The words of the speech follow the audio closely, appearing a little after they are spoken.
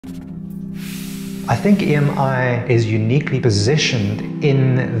I think EMI is uniquely positioned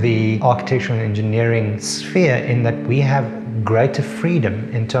in the architectural and engineering sphere in that we have greater freedom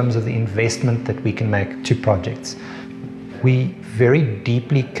in terms of the investment that we can make to projects. We very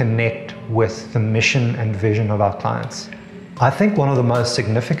deeply connect with the mission and vision of our clients. I think one of the most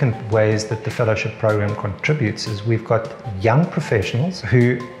significant ways that the fellowship program contributes is we've got young professionals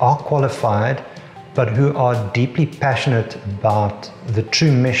who are qualified but who are deeply passionate about the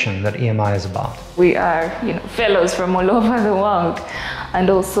true mission that EMI is about. We are, fellows from all over the world and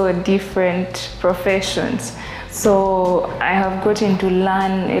also different professions. So I have gotten to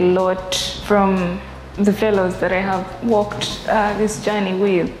learn a lot from the fellows that I have walked this journey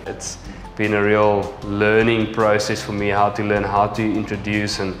with. It's been a real learning process for me, how to learn how to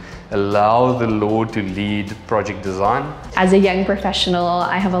introduce and allow the Lord to lead project design. As a young professional,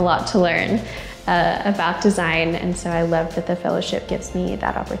 I have a lot to learn about design, and so I love that the fellowship gives me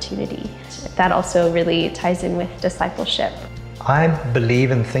that opportunity. That also really ties in with discipleship. I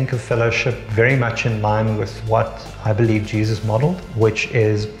believe and think of fellowship very much in line with what I believe Jesus modeled, which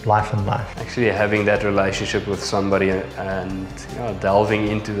is life and life. Actually having that relationship with somebody and delving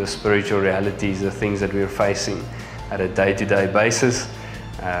into the spiritual realities, the things that we're facing at a day-to-day basis,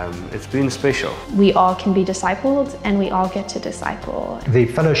 it's been special. We all can be discipled and we all get to disciple. The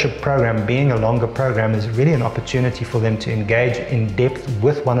fellowship program, being a longer program, is really an opportunity for them to engage in depth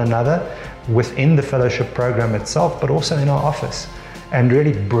with one another within the fellowship program itself, but also in our office, and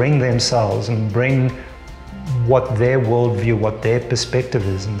really bring themselves and bring what their worldview, what their perspective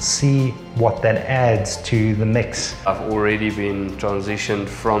is, and see what that adds to the mix. I've already been transitioned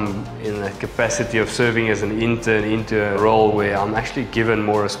from in the capacity of serving as an intern into a role where I'm actually given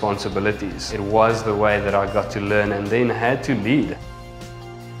more responsibilities. It was the way that I got to learn and then had to lead.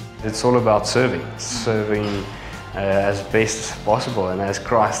 It's all about serving as best as possible and as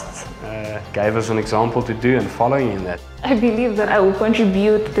Christ gave us an example to do and following in that. I believe that I will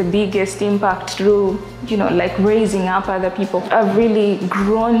contribute the biggest impact through, raising up other people. I've really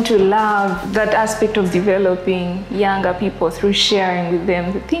grown to love that aspect of developing younger people through sharing with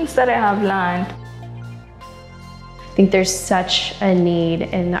them the things that I have learned. I think there's such a need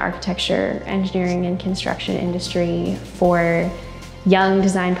in the architecture, engineering, and construction industry for young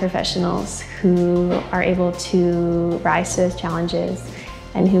design professionals who are able to rise to those challenges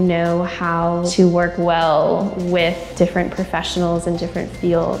and who know how to work well with different professionals in different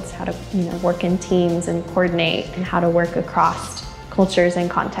fields, how to work in teams and coordinate, and how to work across cultures and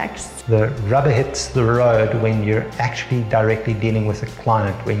contexts. The rubber hits the road when you're actually directly dealing with a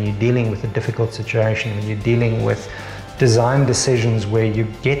client, when you're dealing with a difficult situation, when you're dealing with design decisions where you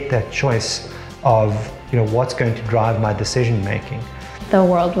get that choice of what's going to drive my decision making. The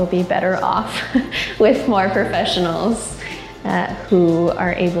world will be better off with more professionals who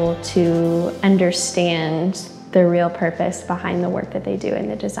are able to understand the real purpose behind the work that they do in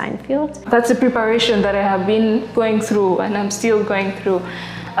the design field. That's a preparation that I have been going through and I'm still going through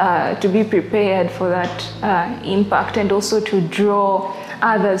to be prepared for that impact, and also to draw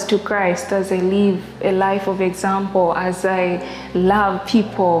others to Christ as I live a life of example, as I love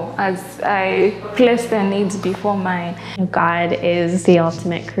people, as I place their needs before mine. God is the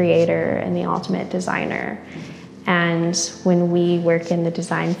ultimate creator and the ultimate designer. And when we work in the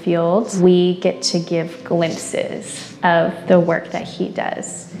design field, we get to give glimpses of the work that he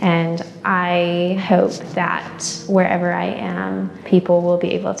does. And I hope that wherever I am, people will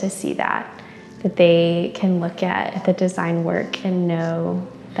be able to see that they can look at the design work and know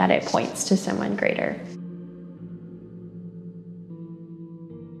that it points to someone greater.